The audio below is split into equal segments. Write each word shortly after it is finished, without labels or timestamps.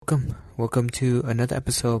Welcome to another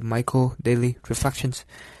episode of Michael Daily Reflections,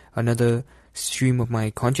 another stream of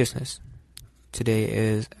my consciousness. Today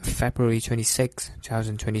is February 26,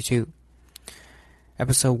 2022.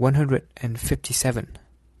 Episode 157,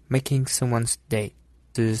 Making Someone's Day.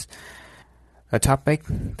 This is a topic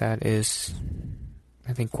that is,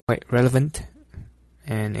 I think, quite relevant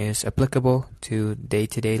and is applicable to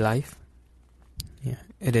day-to-day life.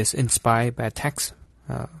 It is inspired by a text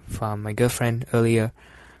from my girlfriend earlier.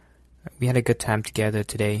 We had a good time together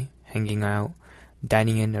today, hanging out,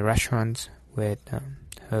 dining in a restaurant with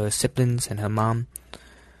her siblings and her mom,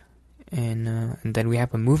 and then we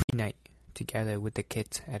have a movie night together with the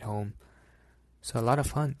kids at home. So a lot of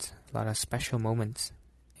fun, a lot of special moments.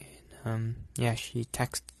 And she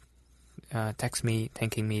text me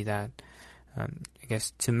thanking me that I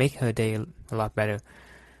guess to make her day a lot better.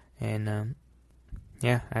 And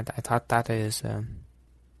I thought that is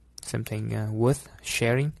something worth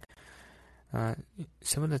sharing.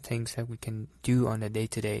 Some of the things that we can do on a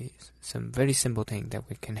day-to-day, some very simple things that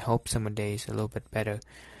we can help someone's days a little bit better.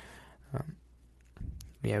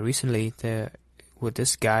 Recently with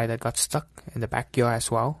this guy that got stuck in the backyard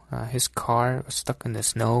as well. His car was stuck in the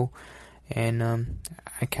snow, and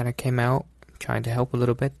I kind of came out trying to help a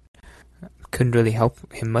little bit. Couldn't really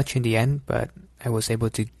help him much in the end, but I was able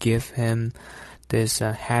to give him this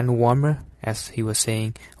hand warmer, as he was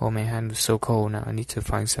saying, "Oh, my hand is so cold now. I need to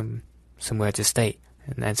find somewhere to stay."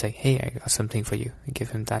 And then say, "Hey, I got something for you." I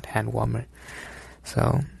give him that hand warmer.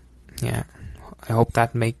 So, I hope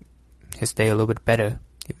that make his day a little bit better.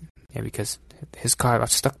 Because his car got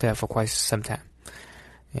stuck there for quite some time.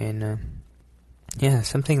 And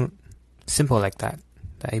something simple like that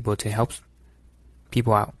able to help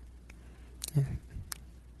people out.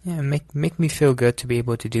 Make me feel good to be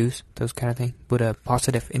able to do those kind of things. Put a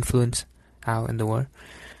positive influence out in the world.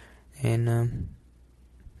 And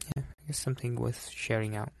I guess something worth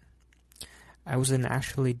sharing out. I wasn't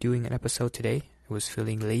actually doing an episode today. I was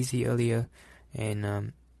feeling lazy earlier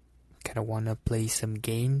and kind of want to play some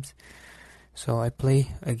games. So I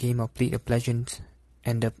play a game of League of Legends.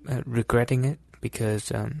 End up regretting it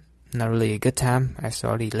because not really a good time. I was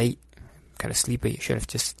already late. Kind of sleepy. Should have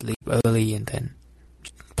just sleep early and then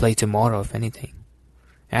play tomorrow if anything.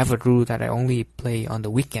 I have a rule that I only play on the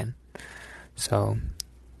weekend. So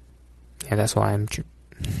that's why I'm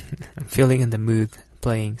feeling in the mood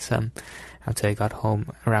playing some after I got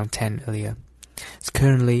home around 10 earlier. It's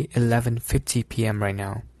currently 11:50 p.m. right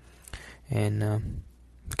now, and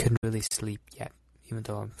couldn't really sleep yet, even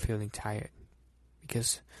though I'm feeling tired,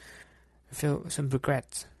 because I feel some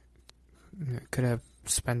regrets. Could have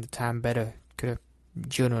spent the time better, could have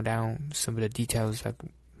journaled down some of the details of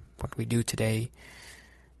what we do today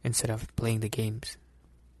instead of playing the games.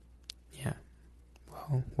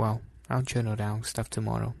 Well, I'll journal down stuff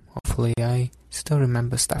tomorrow. Hopefully I still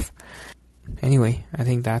remember stuff. Anyway, I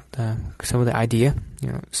think that some of the idea,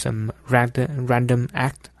 some random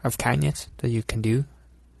act of kindness that you can do,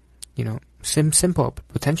 simple, but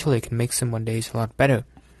potentially can make someone's days a lot better.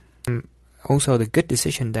 Also, the good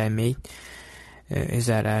decision that I made is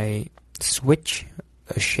that I switch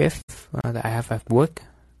a shift that I have at work.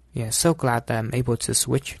 So glad that I'm able to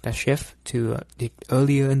switch that shift to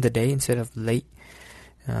earlier in the day instead of late.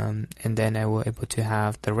 And then I was able to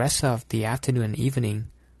have the rest of the afternoon and evening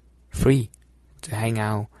free to hang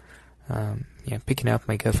out, picking up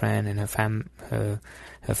my girlfriend and her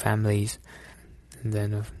families, and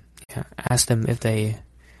then ask them if they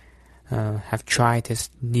have tried this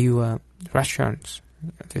new restaurant,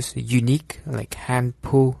 this unique like hand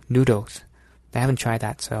pull noodles. They haven't tried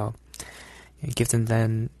that, so give them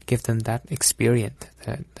that experience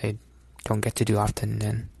that they don't get to do often,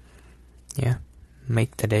 and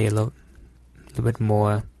make the day a little bit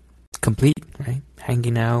more complete, right?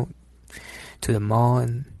 Hanging out to the mall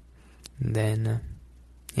and then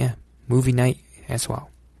movie night as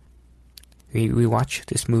well. We watched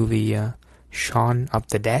this movie Shaun of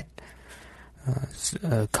the Dead,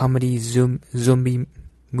 a comedy zombie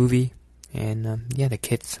movie, and the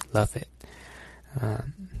kids love it.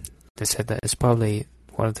 They said that it's probably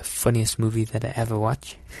one of the funniest movies that I ever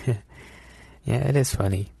watched. It is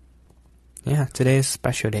funny. Today is a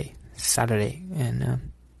special day, Saturday,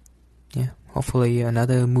 and hopefully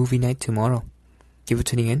another movie night tomorrow. Keep for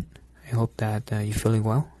tuning in. I hope that you're feeling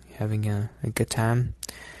well, you're having a good time,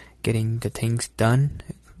 getting the things done,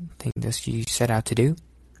 things that you set out to do.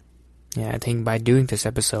 I think by doing this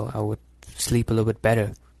episode, I would sleep a little bit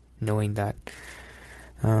better, knowing that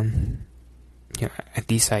at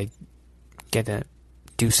least I get to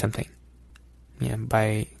do something.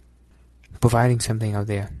 By providing something out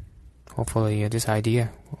there. Hopefully this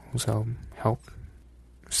idea will also help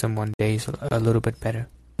someone days a little bit better.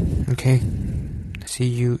 Okay, see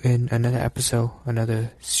you in another episode,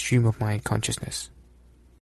 another stream of my consciousness.